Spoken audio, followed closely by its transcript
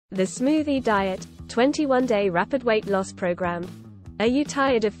The Smoothie Diet, 21-day rapid weight loss program. Are you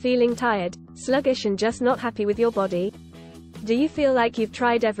tired of feeling tired, sluggish and just not happy with your body? Do you feel like you've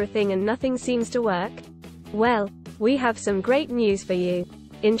tried everything and nothing seems to work? Well, we have some great news for you.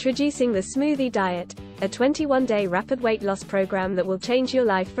 Introducing the Smoothie Diet, a 21-day rapid weight loss program that will change your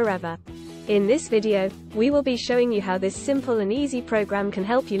life forever. In this video, we will be showing you how this simple and easy program can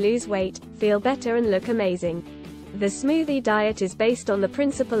help you lose weight, feel better and look amazing. The Smoothie Diet is based on the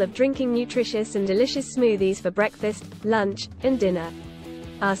principle of drinking nutritious and delicious smoothies for breakfast, lunch, and dinner.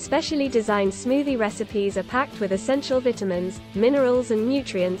 Our specially designed smoothie recipes are packed with essential vitamins, minerals and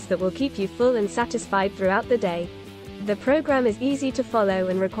nutrients that will keep you full and satisfied throughout the day. The program is easy to follow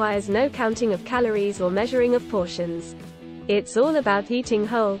and requires no counting of calories or measuring of portions. It's all about eating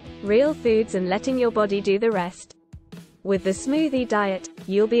whole, real foods and letting your body do the rest. With the Smoothie Diet,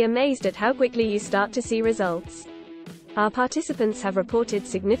 you'll be amazed at how quickly you start to see results. Our participants have reported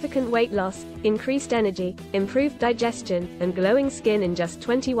significant weight loss, increased energy, improved digestion, and glowing skin in just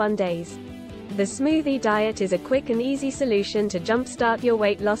 21 days. The Smoothie Diet is a quick and easy solution to jumpstart your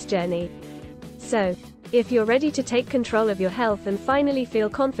weight loss journey. So, if you're ready to take control of your health and finally feel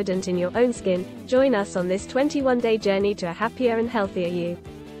confident in your own skin, join us on this 21-day journey to a happier and healthier you.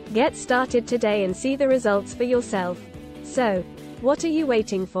 Get started today and see the results for yourself. So, what are you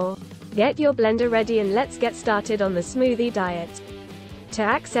waiting for? Get your blender ready and let's get started on the Smoothie Diet. To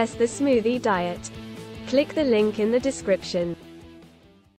access the Smoothie Diet, click the link in the description.